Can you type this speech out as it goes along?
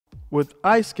With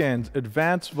iSCAN's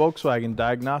advanced Volkswagen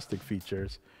diagnostic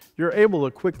features, you're able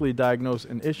to quickly diagnose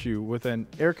an issue with an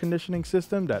air conditioning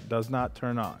system that does not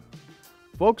turn on.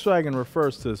 Volkswagen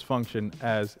refers to this function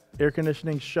as air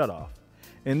conditioning shutoff.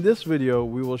 In this video,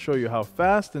 we will show you how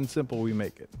fast and simple we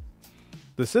make it.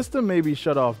 The system may be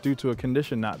shut off due to a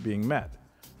condition not being met.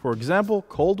 For example,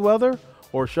 cold weather,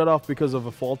 or shut off because of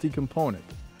a faulty component.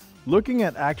 Looking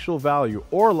at actual value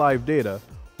or live data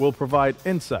will provide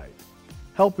insight,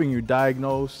 helping you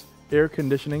diagnose air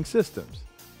conditioning systems.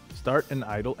 Start an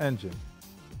idle engine.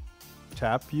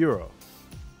 Tap Euro.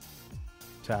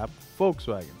 Tap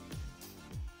Volkswagen.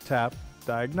 Tap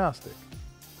Diagnostic.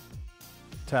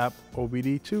 Tap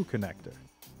OBD II Connector.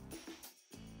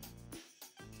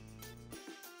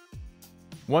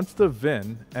 Once the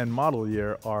VIN and model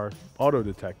year are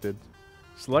auto-detected,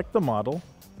 select the model.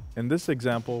 In this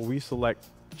example, we select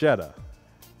Jetta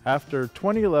after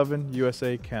 2011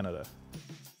 USA Canada.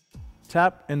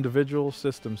 Tap Individual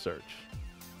System Search.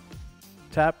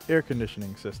 Tap Air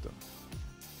Conditioning System.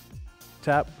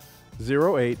 Tap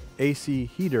 08 AC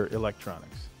Heater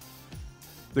Electronics.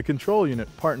 The control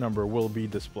unit part number will be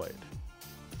displayed.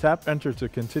 Tap Enter to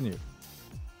continue.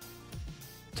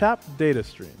 Tap Data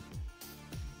Stream.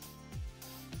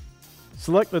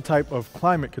 Select the type of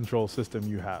climate control system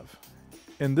you have.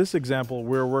 In this example,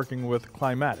 we're working with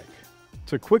Climatic.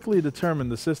 To quickly determine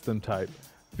the system type,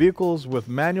 vehicles with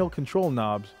manual control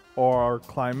knobs are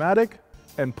Climatic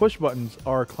and push buttons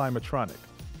are Climatronic.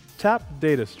 Tap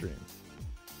Data Stream.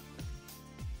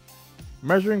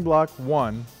 Measuring block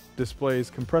 1 displays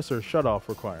compressor shutoff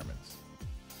requirements.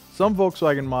 Some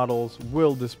Volkswagen models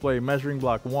will display measuring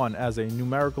block 1 as a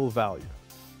numerical value.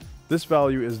 This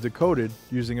value is decoded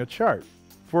using a chart.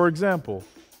 For example,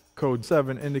 code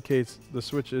 7 indicates the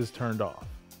switch is turned off.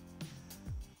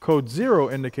 Code 0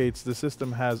 indicates the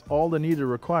system has all the needed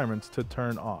requirements to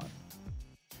turn on.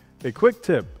 A quick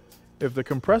tip: if the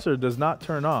compressor does not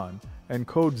turn on and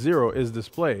code 0 is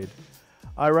displayed,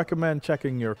 I recommend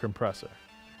checking your compressor.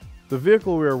 The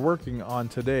vehicle we are working on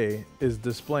today is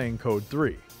displaying code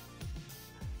 3.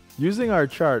 Using our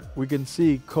chart, we can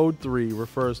see code 3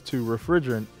 refers to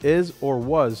refrigerant is or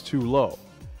was too low,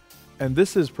 and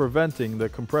this is preventing the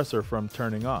compressor from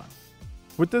turning on.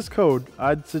 With this code,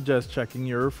 I'd suggest checking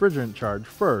your refrigerant charge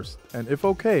first, and if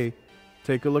okay,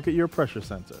 take a look at your pressure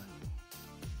sensor.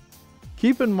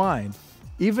 Keep in mind,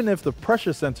 even if the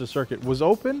pressure sensor circuit was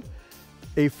open,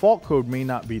 a fault code may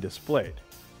not be displayed.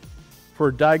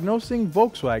 For diagnosing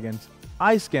Volkswagens,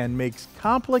 iSCAN makes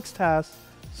complex tasks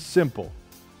simple.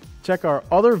 Check our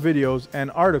other videos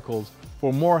and articles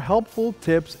for more helpful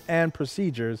tips and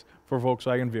procedures for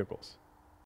Volkswagen vehicles.